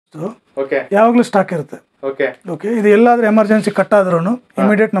ಯಾವಾಗಲೂ ಸ್ಟಾಕ್ ಇರುತ್ತೆ. ಓಕೆ, ಇದು ಎಲ್ಲಾದ್ರೂ ಎಮರ್ಜೆನ್ಸಿ ಕಟ್ ಆದ್ರೂ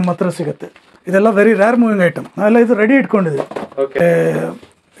ಇಮಿಡಿಯೇಟ್ ನಮ್ಮ ಹತ್ರ ಸಿಗುತ್ತೆ. ಇದೆಲ್ಲ ವೆರಿ ರೇರ್ ಮೂವಿಂಗ್ ಐಟಮ್. ನಾವೆಲ್ಲ ಇದು ರೆಡಿ ಇಟ್ಕೊಂಡಿದ್ವಿ.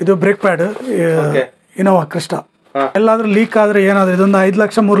 ಇದು ಬ್ರೇಕ್ ಪ್ಯಾಡ್ ಇನೋವಾ ಕ್ರಿಸ್ಟಾ. ಎಲ್ಲಾದ್ರೂ ಲೀಕ್ ಆದ್ರೆ ಏನಾದ್ರೆ ಇದೊಂದು 5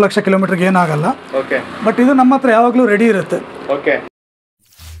 ಲಕ್ಷ 3 ಲಕ್ಷ ಕಿಲೋಮೀಟರ್ಗೆ ಏನಾಗಲ್ಲ. ಬಟ್ ಇದು ನಮ್ಮ ಹತ್ರ ಯಾವಾಗಲೂ ರೆಡಿ ಇರುತ್ತೆ.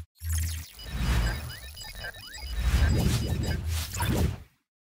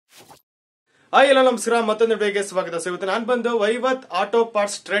 ಹಾಯ್ ಎಲ್ಲ ನಮಸ್ಕಾರ, ಮತ್ತೊಂದು ವಿಡಿಯೋಗೆ ಸ್ವಾಗತ. ಸಿಗುತ್ತೆ ನಾನು ಬಂದು ವೈವತ್ ಆಟೋ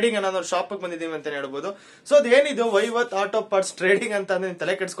ಪಾರ್ಟ್ಸ್ ಟ್ರೇಡಿಂಗ್ ಅನ್ನೋ ಶಾಪ್ ಬಂದಿದ್ದೀವಿ ಅಂತ ಹೇಳ್ಬೋದು. ಸೊ ಅದೇನಿದು ವೈವತ್ ಆಟೋ ಪಾರ್ಟ್ಸ್ ಟ್ರೇಡಿಂಗ್ ಅಂತ ಅಂದ್ರೆ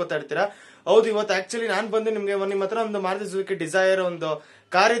ತಲೆ ಕೆಡ್ಸ್ಕೊತಾ ಇರ್ತೀರಾ. ಹೌದು, ಇವತ್ತು ಆಕ್ಚುಲಿ ನಾನು ಬಂದು ನಿಮ್ಗೆ ನಿಮ್ಮ ಹತ್ರ ಒಂದು ಮಾರುತಿ ಸುಜುಕಿ ಡಿಸೈರ್ ಒಂದು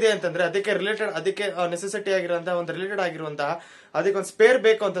ಕಾರ್ ಇದೆ ಅಂತಂದ್ರೆ ಅದಕ್ಕೆ ನೆಸೆಸಿಟಿ ಆಗಿರುವಂತಹ ಒಂದು ರಿಲೇಟೆಡ್ ಆಗಿರುವಂತಹ ಅದಕ್ಕೆ ಒಂದು ಸ್ಪೇರ್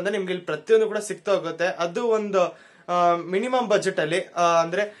ಬೇಕು ಅಂತಂದ್ರೆ ನಿಮ್ಗೆ ಇಲ್ಲಿ ಪ್ರತಿಯೊಂದು ಕೂಡ ಸಿಗ್ತಾ ಹೋಗುತ್ತೆ. ಅದು ಒಂದು ಮಿನಿಮಮ್ ಬಜೆಟ್ ಅಲ್ಲಿ.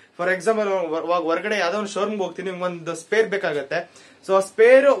 ಅಂದ್ರೆ ಫಾರ್ ಎಕ್ಸಾಂಪಲ್ ಹೊರಗಡೆ ಯಾವ್ದೋ ಒಂದು ಶೋರೂಮ್ಗೆ ಹೋಗ್ತೀನಿ, ನಿಮ್ಗೆ ಒಂದು ಸ್ಪೇರ್ ಬೇಕಾಗುತ್ತೆ. ಸೊ ಆ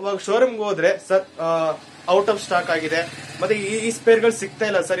ಸ್ಪೇರ್ ಶೋರೂಮ್ಗೆ ಹೋದ್ರೆ ಸರ್ ಔಟ್ ಆಫ್ ಸ್ಟಾಕ್ ಆಗಿದೆ, ಮತ್ತೆ ಈ ಸ್ಪೇರ್ಗಳು ಸಿಗ್ತಾ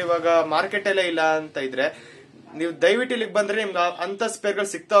ಇಲ್ಲ ಸರ್, ಇವಾಗ ಮಾರ್ಕೆಟ್ ಅಲ್ಲೇ ಇಲ್ಲ ಅಂತ ಇದ್ರೆ ನೀವು ದಯವಿಟ್ಟು ಇಲ್ಲಿಗೆ ಬಂದ್ರೆ ನಿಮ್ಗೆ ಅಂತ ಸ್ಪೇರ್ಗಳು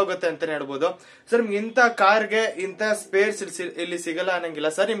ಸಿಗ್ತಾ ಹೋಗುತ್ತೆ ಅಂತಾನೆ ಹೇಳ್ಬೋದು. ಸರ್ ನಿಮ್ಗೆ ಇಂಥ ಕಾರ್ಗೆ ಇಂಥ ಸ್ಪೇರ್ಸ್ ಇಲ್ಲಿ ಸಿಗಲ್ಲ ಅನ್ನಂಗಿಲ್ಲ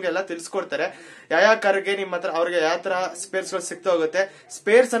ಸರ್, ನಿಮ್ಗೆಲ್ಲ ತಿಳಿಸ್ಕೊಡ್ತಾರೆ ಯಾವ ಕಾರ್ಗೆ ನಿಮ್ಮ ಹತ್ರ ಅವ್ರಿಗೆ ಯಾವ ತರ ಸ್ಪೇರ್ಸ್ ಗಳು ಸಿಗ್ತಾ ಹೋಗುತ್ತೆ.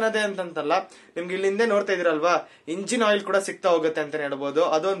 ಸ್ಪೇರ್ಸ್ ಅನ್ನೋದೇ ಅಂತಂತಲ್ಲ, ನಿಮ್ಗೆ ಇಲ್ಲಿ ಹಿಂದೆ ನೋಡ್ತಾ ಇದೀರಲ್ವಾ, ಇಂಜಿನ್ ಆಯಿಲ್ ಕೂಡ ಸಿಗ್ತಾ ಹೋಗುತ್ತೆ ಅಂತಾನೆ ಹೇಳ್ಬೋದು.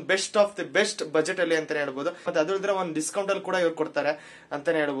 ಅದೊಂದು best of the best budget ಅಲ್ಲಿ ಅಂತಾನೆ ಹೇಳ್ಬೋದು. ಮತ್ತೆ ಅದ್ರ ಒಂದು ಡಿಸ್ಕೌಂಟ್ ಅಲ್ಲಿ ಕೂಡ ಇವ್ರು ಕೊಡ್ತಾರೆ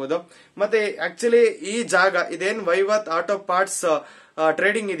ಅಂತಾನೆ ಹೇಳ್ಬೋದು. ಮತ್ತೆ ಆಕ್ಚುಲಿ ಈ ಜಾಗ ಇದೇನ್ ವೈವತ್ ಆಟೋ ಪಾರ್ಟ್ಸ್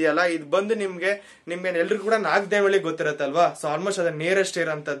ಟ್ರೇಡಿಂಗ್ ಇದೆಯಲ್ಲ, ಇದು ಬಂದು ನಿಮ್ಗೆ ಎಲ್ರಿಗೂ ಕೂಡ ನಾಗದೇವಳಿ ಗೊತ್ತಿರತ್ತಲ್ವಾ. ಸೊ ಆಲ್ಮೋಸ್ಟ್ ಅದ ನಿಯರೆಸ್ಟ್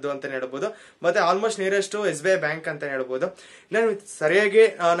ಇರೋಂಥದ್ದು ಅಂತಾನೆ ಹೇಳ್ಬೋದು. ಮತ್ತೆ ಆಲ್ಮೋಸ್ಟ್ ನಿಯರೆಸ್ಟ್ SBI ಬ್ಯಾಂಕ್ ಅಂತ ಹೇಳ್ಬೋದು. ನಾನು ಸರಿಯಾಗಿ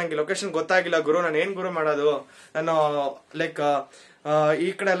ನಂಗೆ ಲೊಕೇಶನ್ ಗೊತ್ತಾಗಿಲ್ಲ ಗುರು, ನಾನು ಏನ್ ಗುರು ಮಾಡೋದು, ನಾನು ಲೈಕ್ ಈ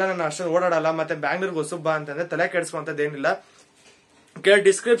ಕಡೆ ಎಲ್ಲ ನಾನು ಅಷ್ಟೊಂದು ಓಡಾಡಲ್ಲ, ಮತ್ತೆ ಬ್ಯಾಂಗ್ಳೂರ್ಗೆ ಹೊಸಬ ಅಂತಂದ್ರೆ ತಲೆ ಕೆಡಿಸ್ಕೊಂತದ್ದು ಏನಿಲ್ಲ.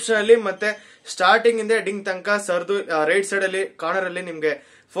 ಡಿಸ್ಕ್ರಿಪ್ಷನ್ ಅಲ್ಲಿ ಮತ್ತೆ ಸ್ಟಾರ್ಟಿಂಗ್ ಇಂದ ಎಂಡಿಂಗ್ ತನಕ ಸರ್ದು ರೈಟ್ ಸೈಡ್ ಅಲ್ಲಿ ಕಾರ್ನರ್ ಅಲ್ಲಿ ನಿಮ್ಗೆ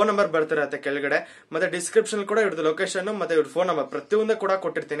ಫೋನ್ ನಂಬರ್ ಬರ್ತಿರತ್ತೆ ಕೆಳಗಡೆ. ಮತ್ತೆ ಡಿಸ್ಕ್ರಿಪ್ಷನ್ ಕೂಡ ಇವ್ರದ್ದು ಲೊಕೇಶನ್ ಮತ್ತೆ ಇವ್ರ ಫೋನ್ ನಂಬರ್ ಪ್ರತಿಯೊಂದು ಕೂಡ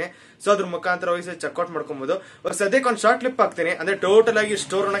ಕೊಟ್ಟಿರ್ತೀನಿ. ಸೊ ಅದ್ರ ಮುಖಾಂತರ ಹೋಗಿ ಚೆಕ್ಔಟ್ ಮಾಡ್ಕೊಬಹುದು. ಸದ್ಯಕ್ಕೆ ಒಂದು ಶಾರ್ಟ್ ಕ್ಲಿಪ್ ಹಾಕ್ತೀನಿ, ಅಂದ್ರೆ ಟೋಟಲ್ ಆಗಿ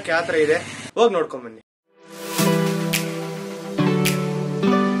ಸ್ಟೋರ್ ಅನ್ನಕ್ಕೆ ಯಾವ ತರ ಇದೆ ಹೋಗಿ ನೋಡ್ಕೊಂಡ್ ಬನ್ನಿ.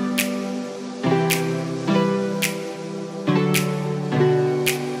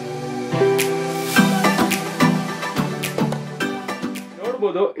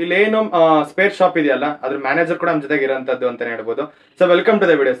 ಇಲ್ಲೇನು ಸ್ಪೇರ್ ಶಾಪ್ ಇದೆಯಲ್ಲ, ಅದ್ರ ಮ್ಯಾನೇಜರ್ ಕೂಡ ನಮ್ಮ ಜೊತೆಗೆ ಇರೋಂಥದ್ದು ಅಂತಾನೆ ಹೇಳ್ಬೋದು. So welcome to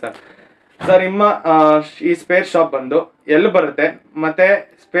the video sir. Sir ನಿಮ್ಮ ಈ ಸ್ಪೇರ್ ಶಾಪ್ ಬಂದು ಎಲ್ಲಿ ಬರುತ್ತೆ, ಮತ್ತೆ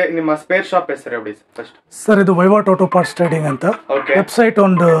ನಿಮ್ಮ ಸ್ಪೇರ್ ಶಾಪ್ ಹೆಸರು ಹೇಳಿ ಫಸ್ಟ್. ಸರ್ ಇದು ವೈವತ್ ಆಟೋ ಪಾರ್ಟ್ಸ್ ಟ್ರೇಡಿಂಗ್ ಅಂತ ವೆಬ್ಸೈಟ್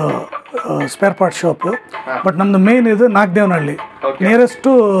ಒಂದು ಸ್ಪೇರ್ ಪಾರ್ಟ್ ಶಾಪ್. ಬಟ್ ನಮ್ದು ಮೇನ್ ಇದು ನಾಗದೇವನಹಳ್ಳಿ, ನಿಯರೆಸ್ಟ್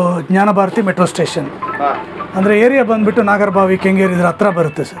ಜ್ಞಾನ ಭಾರತಿ ಮೆಟ್ರೋ ಸ್ಟೇಷನ್. ಅಂದ್ರೆ ಏರಿಯಾ ಬಂದ್ಬಿಟ್ಟು ನಾಗರಬಾವಿ ಕೆಂಗೇರಿ ಇದ್ರ ಹತ್ರ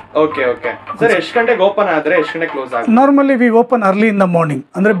ಬರುತ್ತೆ ಸರ್. ಓಕೆ ಓಕೆ ಸರ್, ಎಷ್ಟು ಗಂಟೆಗೆ ಓಪನ್ ಆದ್ರೆ ಎಷ್ಟು ಗಂಟೆಗೆ ಕ್ಲೋಸ್ ಆಗುತ್ತೆ? Normally V open early in the morning,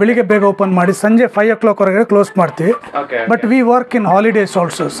 ಅಂದ್ರೆ ಬೆಳಿಗ್ಗೆ ಬೇಗ ಓಪನ್ ಮಾಡಿ ಸಂಜೆ 5 o'clock ವರೆಗೆ ಕ್ಲೋಸ್ ಮಾಡ್ತೀವಿ. But we work in holidays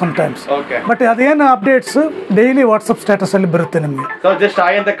also sometimes. But ಅದೇನು ಅಪ್ಡೇಟ್ಸ್ ಡೈಲಿ ವಾಟ್ಸ್ಆಪ್ ಸ್ಟೇಟಸ್ ಅಲ್ಲಿ ಬರುತ್ತೆ ನಿಮಗೆ.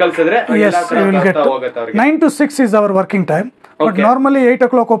 9 to 6 is our working time. But normally 8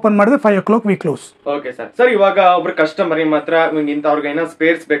 o'clock open ಮಾಡಿದ್ರೆ 5 o'clock V close. Okay sir. Sir ಇವಾಗ ಒಬ್ರು ಕಸ್ಟಮರ್ ನಿಮ್ಮ ಹತ್ರ ಅವ್ರಿಗೆ ಏನೋ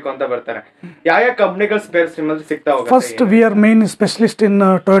ಸ್ಪೇರ್ಸ್ ಬೇಕು ಅಂತ ಬರ್ತಾರೆ, ಯಾವ ಕಂಪನಿಗಳ ಸ್ಪೇರ್ಸ್ ನಿಮ್ಮ ಹತ್ರ ಸಿಗ್ತಾ ಹೋಗುತ್ತೆ? First we are main specialist in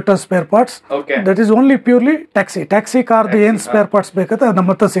Toyota spare parts. That is only purely taxi ಕಾರ್ದು ಏನ್ ಸ್ಪೇರ್ ಪಾರ್ಟ್ಸ್ ಬೇಕಂತ ಅದು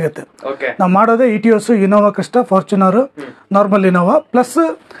ನಮ್ಮ ಹತ್ರ ಸಿಗುತ್ತೆ. ನಾವು ಮಾಡೋದೇ Etios, Innova Crysta, Fortuner, normal Innova plus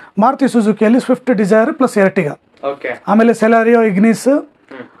Maruti ಸುಜುಕಿಯಲ್ಲಿ Swift Dzire plus Ertiga, ಆಮೇಲೆ ಸೆಲಾರಿಯೋ, ಇಗ್ನಿಸ್,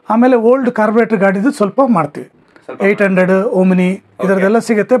 ಆಮೇಲೆ ಓಲ್ಡ್ ಕಾರ್ಬೊರೇಟರ್ ಗಾಡಿದು ಸ್ವಲ್ಪ ಮಾಡ್ತೀವಿ. 800 ಓಮಿನಿ ಇದರದೆಲ್ಲ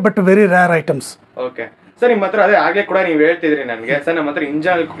ಸಿಗುತ್ತೆ, but very rare items. Okay sir, ನಿಮ್ಮ ಹತ್ರ ಅದೇ ಆಗ್ಲೇ ಕೂಡ ನೀವು ಹೇಳ್ತಿದ್ರಿ ನನಗೆ ಸರ್, ನಮ್ಮ ಹತ್ರ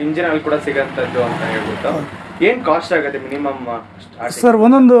ಇಂಜಿನ್ ಆಯಿಲ್ ಕೂಡ ಸಿಗಂತದ್ದು ಅಂತ ಹೇಳ್ಬಿಟ್ಟು. ಏನ್ ಕಾಸ್ಟ್ ಆಗುತ್ತೆ ಮಿನಿಮಮ್? ಸರ್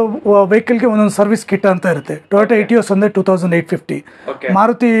ಒಂದೊಂದು ವೆಹಿಕಲ್ಗೆ ಒಂದೊಂದು ಸರ್ವಿಸ್ ಕಿಟ್ ಅಂತ ಇರುತ್ತೆ. ಟೊಯೋಟಾ ಇಟಿಯೋಸ್ ಅಂದ್ರೆ 2850,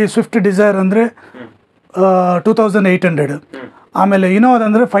 ಮಾರುತಿ ಸ್ವಿಫ್ಟ್ ಡಿಸೈರ್ ಅಂದ್ರೆ 2800, ಆಮೇಲೆ ಇನೋವಾ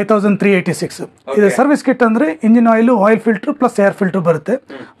ಅಂದ್ರೆ 5386. ಇದು ಸರ್ವಿಸ್ ಕಿಟ್ ಅಂದ್ರೆ engine oil filter plus air filter ಬರುತ್ತೆ.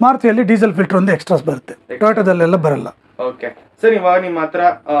 ಮಾರುತಿಯಲ್ಲಿ ಡೀಸೆಲ್ ಫಿಲ್ಟರ್ ಒಂದು ಎಕ್ಸ್ಟ್ರಾಸ್ ಬರುತ್ತೆ, ಟೊಯೋಟಾದಲ್ಲೆಲ್ಲ ಬರಲ್ಲ. ಓಕೆ ಸರ್, ಇವಾಗ ನಿಮ್ಮ ಹತ್ರ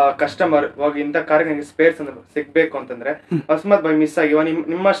ಕಸ್ಟಮರ್ ಇವಾಗ ಇಂಥ ಕಾರ್ ಸ್ಪೇರ್ಸ್ ಅಂದ್ರೆ ಸಿಗ್ಬೇಕು ಅಂತಂದ್ರೆ ಅಕಸ್ಮಾತ್ ಬೈ ಮಿಸ್ ಆಗಿ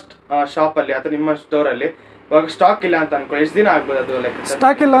ನಿಮ್ಮ ಶಾಪ್ ಅಲ್ಲಿ ಅಥವಾ ನಿಮ್ಮ ಸ್ಟೋರ್ ಅಲ್ಲಿ ಇವಾಗ ಸ್ಟಾಕ್ ಇಲ್ಲ ಅಂತ ಅನ್ಕೊಳ್ಳಿ, ಎಷ್ಟು ದಿನ ಆಗ್ಬೋದು ಅದು?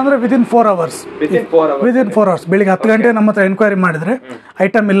 ಸ್ಟಾಕ್ ಇಲ್ಲ ಅಂದ್ರೆ ವಿದಿನ್ 4 hours. ಬೆಳಿಗ್ಗೆ 10 ಗಂಟೆ ನಮ್ಮ ಹತ್ರ ಎನ್ಕ್ವೈರಿ ಮಾಡಿದ್ರೆ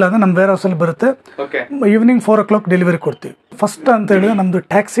ಐಟಮ್ ಇಲ್ಲ ಅಂದ್ರೆ ನಮ್ಮ ವೇರ್ ಹೌಸ್ ಅಲ್ಲಿ ಬರುತ್ತೆ. ಈವ್ನಿಂಗ್ 4 o'clock ಡೆಲಿವರಿ ಕೊಡ್ತೀವಿ. ಫಸ್ಟ್ ಅಂತ ಹೇಳಿದ್ರೆ ನಮ್ದು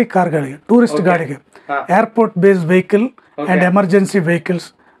ಟ್ಯಾಕ್ಸಿ ಕಾರ್ಗಳಿಗೆ, ಟೂರಿಸ್ಟ್ ಗಾಡಿಗೆ, airport based vehicle and emergency vehicles,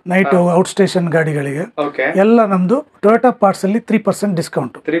 night out station ಗಾಡಿಗಳಿಗೆ ಎಲ್ಲ ನಮ್ದು ಟೊಯೋಟಾ ಪಾರ್ಟ್ಸ್ ಅಲ್ಲಿ 3%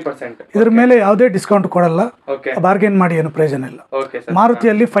 ಡಿಸ್ಕೌಂಟ್. ಇದ್ರ ಮೇಲೆ ಯಾವುದೇ ಡಿಸ್ಕೌಂಟ್ ಕೊಡಲ್ಲ, ಬಾರ್ಗೇನ್ ಮಾಡಿ ಏನು ಪ್ರಯೋಜನ ಇಲ್ಲ.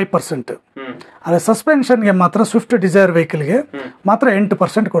 ಮಾರುತಿಯಲ್ಲಿ 5%. ಅದೇ ಸಸ್ಪೆನ್ಷನ್ಗೆ ಮಾತ್ರ ಸ್ವಿಫ್ಟ್ ಡಿಸೈರ್ ವೆಹಿಕಲ್ಗೆ ಮಾತ್ರ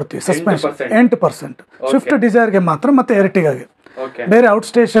 8% ಕೊಡ್ತೀವಿ ಸಸ್ಪೆನ್ಷನ್, 8%. ಸ್ವಿಫ್ಟ್ ಡಿಸೈರ್ಗೆ ಮಾತ್ರ, ಮತ್ತೆ ಎರ್ಟಿಗಾಗೆ. ಬೇರೆ out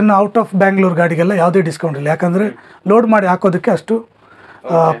station out of Bangalore ಗಾಡಿಗೆಲ್ಲ ಯಾವುದೇ ಡಿಸ್ಕೌಂಟ್ ಇಲ್ಲ, ಯಾಕಂದ್ರೆ ಲೋಡ್ ಮಾಡಿ ಹಾಕೋದಕ್ಕೆ ಅಷ್ಟು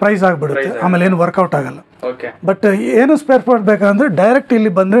ಪ್ರೈಸ್ ಆಗಿಬಿಡುತ್ತೆ, ಆಮೇಲೆ ಏನು ವರ್ಕೌಟ್ ಆಗಲ್ಲ. ಓಕೆ. ಬಟ್ ಏನು ಸ್ಪೇರ್ ಪಾರ್ಟ್ ಬೇಕಂದ್ರೆ ಡೈರೆಕ್ಟ್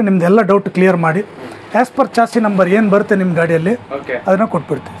ಇಲ್ಲಿ ಬಂದರೆ ನಿಮ್ದೆಲ್ಲ ಡೌಟ್ ಕ್ಲಿಯರ್ ಮಾಡಿ ಆಸ್ ಪರ್ ಚಾಸಿ ನಂಬರ್ ಏನು ಬರುತ್ತೆ ನಿಮ್ಮ ಗಾಡಿಯಲ್ಲಿ ಅದನ್ನ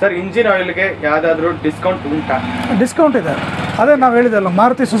ಕೊಟ್ಬಿಡ್ತೀವಿ. ಸರ್ ಇಂಜಿನ್ ಆಯಿಲ್ಗೆ ಯಾವ್ದಾದ್ರು ಡಿಸ್ಕೌಂಟ್ ಉಂಟಾ? ಡಿಸ್ಕೌಂಟ್ ಇದೆ, ಅದೇ ನಾವು ಹೇಳಿದಲ್ಲ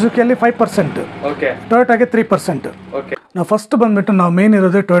ಮಾರುತಿ ಸುಜುಕಿಯಲ್ಲಿ 5%, ಟೊಯೋಟಾಗೆ 3%. ನಾವು ಫಸ್ಟ್ ಬಂದ್ಬಿಟ್ಟು ನಾವು ಮೇನ್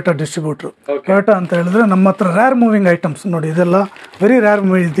ಇರೋದೇ ಟೊಯೋಟಾ ಡಿಸ್ಟ್ರಿಬ್ಯೂಟ್ರು. ಟೊಯೋಟಾ ಅಂತ ಹೇಳಿದ್ರೆ ನಮ್ಮ ಹತ್ರ ರ್ಯಾರ್ ಮೂವಿಂಗ್ ಐಟಮ್ಸ್ ನೋಡಿ, ಇದೆಲ್ಲ ವೆರಿ ರ್ಯಾರ್.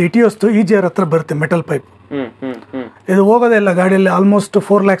 ಇಟಿಯೋಸ್ತು EGR ಹತ್ರ ಬರುತ್ತೆ ಮೆಟಲ್ ಪೈಪ್. ಇದು ಹೋಗೋದೇ ಇಲ್ಲ ಗಾಡಿಯಲ್ಲಿ, ಆಲ್ಮೋಸ್ಟ್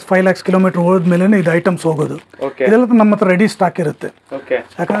 4 lakhs 5 lakhs ಕಿಲೋಮೀಟರ್ ಹೋದ್ಮೇಲೆ ಇದು ಐಟಮ್ಸ್ ಹೋಗೋದು. ಇದೆಲ್ಲ ನಮ್ಮ ಹತ್ರ ರೆಡಿ ಸ್ಟಾಕ್ ಇರುತ್ತೆ.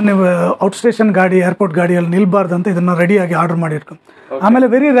 ಯಾಕಂದ್ರೆ ನೀವು ಔಟ್ ಸ್ಟೇಷನ್ ಗಾಡಿ, ಏರ್ಪೋರ್ಟ್ ಗಾಡಿಯಲ್ಲಿ ನಿಲ್ಬಾರ್ದು ಅಂತ ಇದನ್ನ ರೆಡಿಯಾಗಿ ಆರ್ಡರ್ ಮಾಡಿ ಇಟ್ಕೊಂಡು. ಆಮೇಲೆ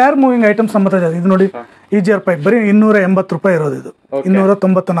ವೆರಿ ರ್ಯಾರ್ ಮೂವಿಂಗ್ ಐಟಮ್ಸ್ ನಮ್ಮ ಹತ್ರ ಇದು ನೋಡಿ, EGR ಪೈಪ್ ಬರೀ 280 ರೂಪಾಯಿ ಇರೋದು, ಇದು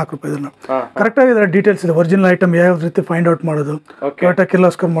 294 ರೂಪಾಯಿ. ಇದನ್ನ ಕರೆಕ್ಟಾಗಿ ಇದರ ಡೀಟೇಲ್ಸ್ ಇದೆ, ಒರಿಜಿನಲ್ ಐಟಮ್ ಯಾವ ರೀತಿ ಫೈಂಡ್ ಔಟ್ ಮಾಡೋದು, Toyota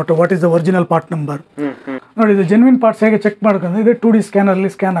Kirloskar Moto, what is the original part number ನೋಡಿ. ಇದು ಜೆನ್ವಿನ್ ಪಾರ್ಟ್ಸ್ ಹೇಗೆ ಚೆಕ್ ಮಾಡ್ಕೊಂಡು ಇದು 2D ಸ್ಕ್ಯಾನರ್ಲಿ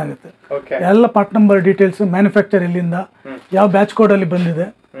ಸ್ಕ್ಯಾನ್ ಆಗುತ್ತೆ. ಎಲ್ಲ ಪಾರ್ಟ್ ನಂಬರ್ ಡೀಟೇಲ್ಸ್, ಮ್ಯಾನುಫ್ಯಾಕ್ಚರ್ ಎಲ್ಲಿಂದ, ಯಾವ ಬ್ಯಾಚ್ ಕೋಡ್ ಅಲ್ಲಿ ಬಂದಿದೆ,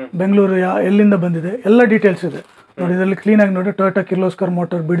 ಬೆಂಗಳೂರು ಎಲ್ಲಿಂದ ಬಂದಿದೆ, ಎಲ್ಲ ಡೀಟೇಲ್ಸ್ ಇದೆ ನೋಡಿ. ಇದರಲ್ಲಿ ಕ್ಲೀನ್ ಆಗಿ ನೋಡಿ, ಟೊಯೋಟಾ ಕಿರ್ಲೋಸ್ಕರ್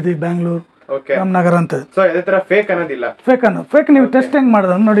ಮೋಟರ್, ಬಿಡದಿ, ಬ್ಯಾಂಗ್ಳೂರ್, ರಾಮನಗರ ಅಂತ. ಫೇಕ್ ನೀವು ಟೆಸ್ಟ್ ಹೆಂಗ್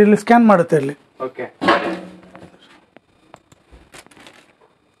ಮಾಡೋದು ನೋಡಿ, ಇಲ್ಲಿ ಸ್ಕ್ಯಾನ್ ಮಾಡುತ್ತೆ ಇಲ್ಲಿ.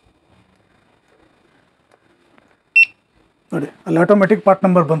 ನೋಡಿ ಅಲ್ಲಿ ಆಟೋಮೆಟಿಕ್ ಪಾರ್ಟ್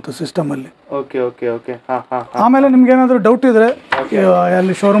ನಂಬರ್ ಬಂತು ಸಿಸ್ಟಮ್ ಅಲ್ಲಿ. ಆಮೇಲೆ ನಿಮ್ಗೆ ಏನಾದ್ರು ಡೌಟ್ ಇದ್ರೆ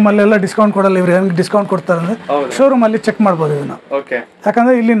ಅಲ್ಲಿ ಶೋರೂಮ್ ಅಲ್ಲೆಲ್ಲ ಡಿಸ್ಕೌಂಟ್ ಕೊಡಲ್ಲ, ಇವ್ರು ಹೆಂಗ್ ಡಿಸ್ಕೌಂಟ್ ಕೊಡ್ತಾರೆ ಅಂದ್ರೆ ಶೋರೂಮ್ ಅಲ್ಲಿ ಚೆಕ್ ಮಾಡ್ಬೋದು ಇದನ್ನ.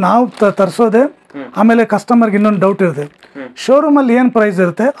 ಯಾಕಂದ್ರೆ ಇಲ್ಲಿ ನಾವು ತರಿಸೋದೆ, ಆಮೇಲೆ ಕಸ್ಟಮರ್ಗೆ ಇನ್ನೊಂದು ಡೌಟ್ ಇರುತ್ತೆ, ಶೋರೂಮ್ ಅಲ್ಲಿ ಏನ್ ಪ್ರೈಸ್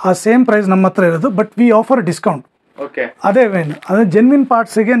ಇರುತ್ತೆ ಆ ಸೇಮ್ ಪ್ರೈಸ್ ನಮ್ಮ ಹತ್ರ ಇರೋದು, ಬಟ್ ವಿ ಆಫರ್ ಡಿಸ್ಕೌಂಟ್. ಅದೇ ಮೇನ್, ಅದೇ ಜೆನ್ವಿನ್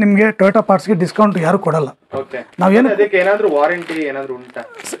ಪಾರ್ಟ್ಸ್ ಗೆ ನಿಮ್ಗೆ ಟೊಯೋಟಾ ಪಾರ್ಟ್ಸ್ ಗೆ ಡಿಸ್ಕೌಂಟ್ ಯಾರು ಕೊಡಲ್ಲ. ನಾವೇನು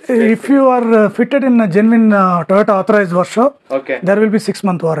if you are fitted in genuine Toyota authorized workshop, there will be 6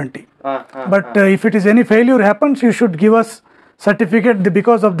 month warranty. But if it is any failure happens, you should give us certificate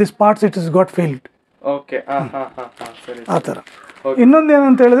because of this parts it has got failed. ಆ ಥರ. ಇನ್ನೊಂದು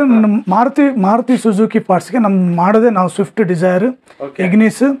ಏನಂತ ಹೇಳಿದ್ರೆ Maruti Suzuki ಪಾರ್ಟ್ಸ್ಗೆ ನಮ್ ಮಾಡೋದೇ ನಾವು Swift Dzire,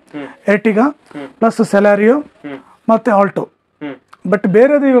 Ignis, Ertiga plus Celerio ಮತ್ತೆ Alto. But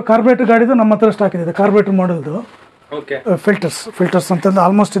ಬೇರೆದು ಇವಾಗ ಕಾರ್ಬೇಟರ್ ಗಾಡಿದು ನಮ್ಮ ಹತ್ರ ಸ್ಟಾಕ್ ಇದೆ, ಕಾರ್ಬೇಟರ್ ಮಾಡೋದು ಫಿಲ್ಟರ್ಸ್ ಅಂತಂದ್ರೆ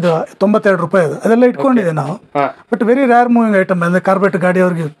ಆಲ್ಮೋಸ್ಟ್ ಇದು 92 ರೂಪಾಯಿ ಅದು, ಅದೆಲ್ಲ ಇಟ್ಕೊಂಡಿದೆ ನಾವು. But very rare moving item ಅಂದ್ರೆ ಕಾರ್ಬೇಟರ್ ಗಾಡಿ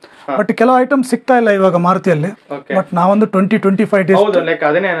ಅವ್ರಿಗೆ. ಬಟ್ ಕೆಲವು ಐಟಮ್ ಸಿಗ್ತಾ ಇಲ್ಲ ಇವಾಗ ಮಾರುತಿಯಲ್ಲಿ. ಬಟ್ ನಾವೊಂದು 20-25 ಡೇಸ್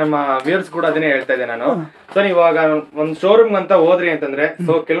ಅದನ್ನೇ ನಮ್ಮ ವ್ಯೂವರ್ಸ್ ಕೂಡ ಅದನ್ನೇ ಹೇಳ್ತಾ ಇದ್ದೆ ನಾನು. ಸರ್ ಇವಾಗ ಒಂದ್ ಶೋರೂಮ್ ಅಂತ ಹೋದ್ರಿ ಅಂತಂದ್ರೆ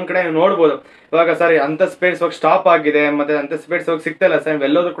ಸೊ ಕೆಲವೊಂದ್ ಕಡೆ ನೀವು ನೋಡ್ಬೋದು, ಇವಾಗ ಸರ್ ಅಂತ ಸ್ಪೇಸ್ ಹೋಗಿ ಸ್ಟಾಪ್ ಆಗಿದೆ, ಮತ್ತೆ ಅಂತ ಸ್ಪೇಸ್ ಹೋಗಿ ಸಿಗ್ತಾ ಇಲ್ಲ ಸರ್,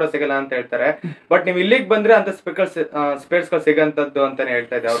 ಎಲ್ಲೋದ್ರು ಕೂಡ ಸಿಗಲ್ಲ ಅಂತ ಹೇಳ್ತಾರೆ. ಬಟ್ ನೀವು ಇಲ್ಲಿಗೆ ಬಂದ್ರೆ ಅಂತ ಸ್ಪೇಸ್ ಗಳು ಸಿಗಂತದ್ದು ಅಂತಾನೆ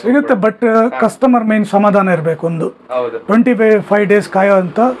ಹೇಳ್ತಾ ಇದ್ದಾರೆ. ಸಿಗುತ್ತೆ, ಬಟ್ ಕಸ್ಟಮರ್ ಮೇನ್ ಸಮಾಧಾನ ಇರ್ಬೇಕು. ಒಂದು 25 ಡೇಸ್ ಕಾಯೋ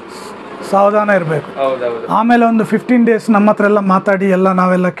ಅಂತ ಸಾವಧಾನ ಇರಬೇಕು. ಆಮೇಲೆ ಒಂದು 15 ಡೇಸ್ ನಮ್ಮ ಹತ್ರ ಎಲ್ಲ ಮಾತಾಡಿ ಎಲ್ಲ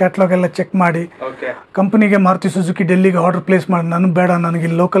ನಾವೆಲ್ಲ ಕ್ಯಾಟ್ಲಾಗ್ ಎಲ್ಲ ಚೆಕ್ ಮಾಡಿ ಕಂಪನಿಗೆ ಮಾರುತಿ ಸುಜುಕಿ ಡೆಲ್ಲಿಗೆ ಆರ್ಡರ್ ಪ್ಲೇಸ್ ಮಾಡಿ, ನನಗೆ ಬೇಡ ನನಗೆ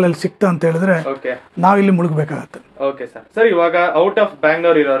ಇಲ್ಲಿ ಲೋಕಲ್ ಅಲ್ಲಿ ಸಿಕ್ತಾ ಅಂತ ಹೇಳಿದ್ರೆ ನಾವು ಇಲ್ಲಿ ಮುಳುಗಬೇಕಾಗತ್ತೆ. ಸರ್ ಇವಾಗ ಔಟ್ ಆಫ್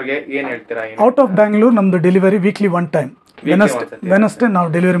ಬ್ಯಾಂಗ್ಳೂರ್ ಇರೋರಿಗೆ ಏನ್ ಹೇಳ್ತೀರಾ? ಔಟ್ ಆಫ್ ಬ್ಯಾಂಗ್ಳೂರ್ ನಮ್ದು ಡೆಲಿವರಿ ವೀಕ್ಲಿ 1 time, ವೆನಸ್ಡೇ ನಾವು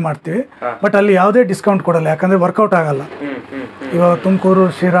ಡೆಲಿವರಿ ಮಾಡ್ತೀವಿ. ಬಟ್ ಅಲ್ಲಿ ಯಾವುದೇ ಡಿಸ್ಕೌಂಟ್ ಕೊಡಲ್ಲ, ಯಾಕಂದ್ರೆ ವರ್ಕೌಟ್ ಆಗಲ್ಲ. ಇವಾಗ ತುಮಕೂರು,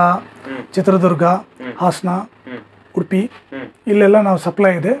 ಶಿರಾ, ಚಿತ್ರದುರ್ಗ, ಹಾಸನ, ಉಡುಪಿ ಇಲ್ಲೆಲ್ಲ ನಾವು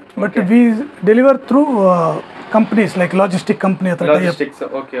ಸಪ್ಲೈ ಇದೆ. But we deliver through companies like logistic company ಹತ್ರ.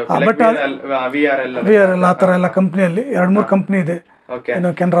 ಬಟ್ VRL ಆ ಥರ ಎಲ್ಲ ಕಂಪ್ನಿಯಲ್ಲಿ 2-3 ಕಂಪ್ನಿ ಇದೆ.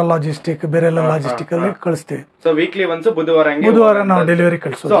 ಕೆನರಾ ಲಾಜಿಸ್ಟಿಕ್, ಬೇರೆ ಎಲ್ಲ ಲಾಜಿಸ್ಟಿಕ್ ಅಲ್ಲಿ ಕಳಿಸ್ತೀವಿ. ಸೊ ವೀಕ್ಲಿ ಒನ್ಸ್ ಬುಧವಾರ ನಾವು ಡೆಲಿವರಿ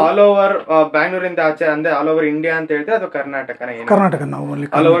ಕಳಿಸೋದು. ಆಲ್ ಓವರ್ ಬ್ಯಾಂಗ್ಳೂರಿಂದ ಆಚೆ ಅಂದ್ರೆ ಆಲ್ ಓವರ್ ಇಂಡಿಯಾ ಅಂತ ಹೇಳ್ತೀರಾ ಅಥವಾ ಕರ್ನಾಟಕ? ನಾವು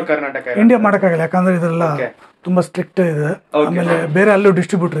ಆಲ್ ಓವರ್ ಕರ್ನಾಟಕ. ಇಂಡಿಯಾ ಮಾಡಕ್ಕಾಗಲ್ಲ, ಯಾಕಂದ್ರೆ ಇದೆಲ್ಲ ತುಂಬಾ ಸ್ಟ್ರಿಕ್ಟ್ ಇದೆ. ಆಮೇಲೆ ಬೇರೆ ಅಲ್ಲೂ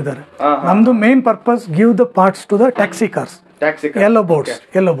ಡಿಸ್ಟ್ರಿಬ್ಯೂಟರ್ ಇದ್ದಾರೆ. ನಮ್ದು main purpose give the parts to the taxi cars, yellow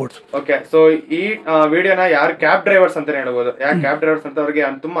boards. Okay, so ಈ ವಿಡಿಯೋನ ಯಾರು ಕ್ಯಾಬ್ ಡ್ರೈವರ್ಸ್ ಅಂತ ಹೇಳ್ಬೋದು, ಯಾರು ಕ್ಯಾಬ್ ಡ್ರೈವರ್ಸ್ ಅಂತ ಅವ್ರಿಗೆ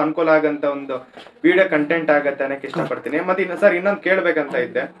ತುಂಬಾ ಅನುಕೂಲ ಆಗಂತ ಒಂದು ವಿಡಿಯೋ ಕಂಟೆಂಟ್ ಆಗತ್ತೆ ಅನ್ನಕ್ಕೆ ಇಷ್ಟಪಡ್ತೀನಿ. ಮತ್ತೆ ಸರ್ ಇನ್ನೊಂದು ಕೇಳ್ಬೇಕಂತ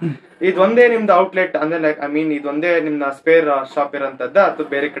ಇದ್ದೆ, ಇದೊಂದೇ ನಿಮ್ದು ಔಟ್ಲೆಟ್ ಅಂದ್ರೆ ಲೈಕ್ ಐ ಮೀನ್ ಇದೊಂದೇ ನಿಮ್ನ ಸ್ಪೇರ್ ಶಾಪ್ ಇರೋಂತದ್ದ ಅಥವಾ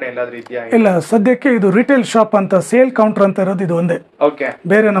ಬೇರೆ ಕಡೆ ಎಲ್ಲಾದ್ರೂ ಇದೆಯಾ? ಇಲ್ಲ, ಸದ್ಯಕ್ಕೆ ಇದು ರಿಟೇಲ್ ಶಾಪ್ ಅಂತ, ಸೇಲ್ ಕೌಂಟರ್ ಅಂತ ಇರೋದು ಇದು ಒಂದೇ. ಓಕೆ,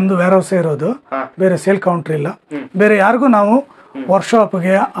 ಬೇರೆ ನಮ್ದು ವೇರ್ ಹೌಸ್ ಇರೋದು, ಬೇರೆ ಸೇಲ್ ಕೌಂಟರ್ ಇಲ್ಲ. ಬೇರೆ ಯಾರಿಗೂ ನಾವು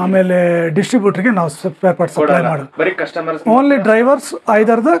ವರ್ಕ್ಶಾಪ್ಗೆ ಆಮೇಲೆ ಡಿಸ್ಟ್ರಿಬ್ಯೂಟರ್ಗೆ ನಾವು ಸ್ಪೇರ್ ಪಾರ್ಟ್ಸ್ ಸಪ್ಲೈ ಮಾಡೋದು. Only drivers,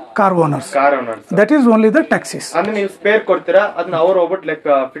 either the car owners, that is only the taxis. ಅಂದ್ರೆ ನೀವು ಸ್ಪೇರ್ ಕೊಡ್ತೀರಾ, ಅದನ್ನ ಅವ್ರು ಹೋಗ್ಬಿಟ್ಟು ಲೈಕ್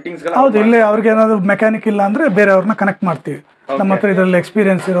ಫಿಟ್ಟಿಂಗ್ಸ್? ಹೌದು, ಇಲ್ಲೇ ಅವ್ರಿಗೆ ಏನಾದ್ರು ಮೆಕ್ಯಾನಿಕ್ ಇಲ್ಲ ಅಂದ್ರೆ ಬೇರೆ ಅವ್ರನ್ನ ಕನೆಕ್ಟ್ ಮಾಡ್ತೀವಿ. ನಮ್ಮ ಹತ್ರ ಇದರಲ್ಲಿ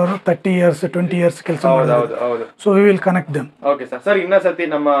ಎಕ್ಸ್ಪೀರಿಯನ್ಸ್ ಇರೋರು 30 years 20 years ಕೆಲಸ ಮಾಡೋದು. So we will connect them. Okay sir. Sir ಇನ್ನೊಂದ್ಸತಿ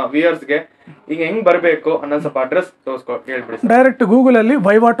ನಮ್ಮ ವ್ಯೂಯರ್ಸ್ ಗೆ ಈಗ ಹೆಂಗ್ ಬರಬೇಕು ಅನ್ನೋ ಸ್ವಲ್ಪ ಅಡ್ರೆಸ್ ಹೇಳ್ಬಿಡಿ. ಡೈರೆಕ್ಟ್ ಗೂಗಲ್ ಅಲ್ಲಿ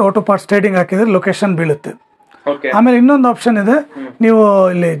ವೈವಾಟ್ ಆಟೋ ಪಾರ್ಟ್ಸ್ ಟ್ರೇಡಿಂಗ್ ಹಾಕಿದ್ರೆ ಲೊಕೇಶನ್ ಬೀಳುತ್ತೆ. ಆಮೇಲೆ ಇನ್ನೊಂದು ಆಪ್ಷನ್ ಇದೆ, ನೀವು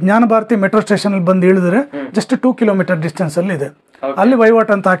ಇಲ್ಲಿ ಜ್ಞಾನ ಭಾರತಿ ಮೆಟ್ರೋ ಸ್ಟೇಷನ್ ಅಲ್ಲಿ ಬಂದು ಇಳಿದ್ರೆ ಜಸ್ಟ್ 2 kilometer ಡಿಸ್ಟೆನ್ಸ್ ಅಲ್ಲಿ ಇದೆ, ಅಲ್ಲಿ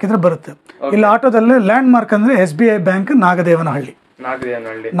ವೈವಾಟ್ ಅಂತ ಹಾಕಿದ್ರೆ ಬರುತ್ತೆ. ಇಲ್ಲಿ ಆಟೋದಲ್ಲಿ ಲ್ಯಾಂಡ್ ಮಾರ್ಕ್ ಅಂದ್ರೆ SBI bank Nagadevanahalli.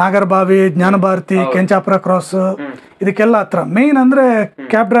 Nagarbhavi, Jnanabharathi, ಕೆಂಚಾಪುರ cross ಇದಕ್ಕೆಲ್ಲ ಹತ್ರ. ಮೇನ್ ಅಂದ್ರೆ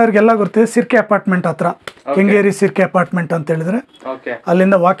ಕ್ಯಾಬ್ ಡ್ರೈವರ್ಗೆಲ್ಲ ಗೊತ್ತಿದೆ ಸಿರ್ಕೆ ಅಪಾರ್ಟ್ಮೆಂಟ್ ಹತ್ರ, ಕೆಂಗೇರಿ ಸಿರ್ಕೆ ಅಪಾರ್ಟ್ಮೆಂಟ್ ಅಂತ ಹೇಳಿದ್ರೆ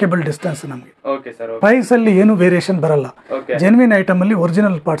ಅಲ್ಲಿಂದ ವಾಕೇಬಲ್ ಡಿಸ್ಟೆನ್ಸ್. ನಮಗೆ ಪ್ರೈಸ್ ಅಲ್ಲಿ ಏನು ವೇರಿಯೇಷನ್ ಬರಲ್ಲ. ಜೆನ್ವಿನ್ ಐಟಮ್ ಅಲ್ಲಿ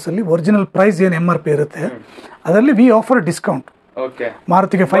ಒರಿಜಿನಲ್ ಪಾರ್ಟ್ಸ್ ಅಲ್ಲಿ ಒರಿಜಿನಲ್ ಪ್ರೈಸ್ ಏನು MRP ಇರುತ್ತೆ ಅದರಲ್ಲಿ ವಿ ಆಫರ್ ಡಿಸ್ಕೌಂಟ್.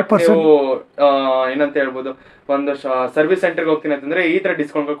 ಮಾರುತಿಗೆ 5% ಏನಂತ ಹೇಳ್ಬೋದು, ಒಂದು ಸರ್ವಿಸ್ ಸೆಂಟರ್ ಹೋಗ್ತೀನಿ ಅಂತಂದ್ರೆ ಈ ತರ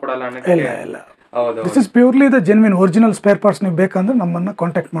ಡಿಸ್ಕೌಂಟ್ ಕೊಡಲ್ಲ. ಇಲ್ಲ, this is purely the genuine original spare parts. ನೀವು ಬೇಕಂದ್ರೆ ನಮ್ಮನ್ನ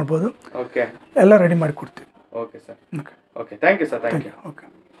ಕಾಂಟ್ಯಾಕ್ಟ್ ಮಾಡ್ಬೋದು, ಎಲ್ಲ ರೆಡಿ ಮಾಡಿ ಕೊಡ್ತೀವಿ. Okay sir, okay, thank you sir, thank you. Okay.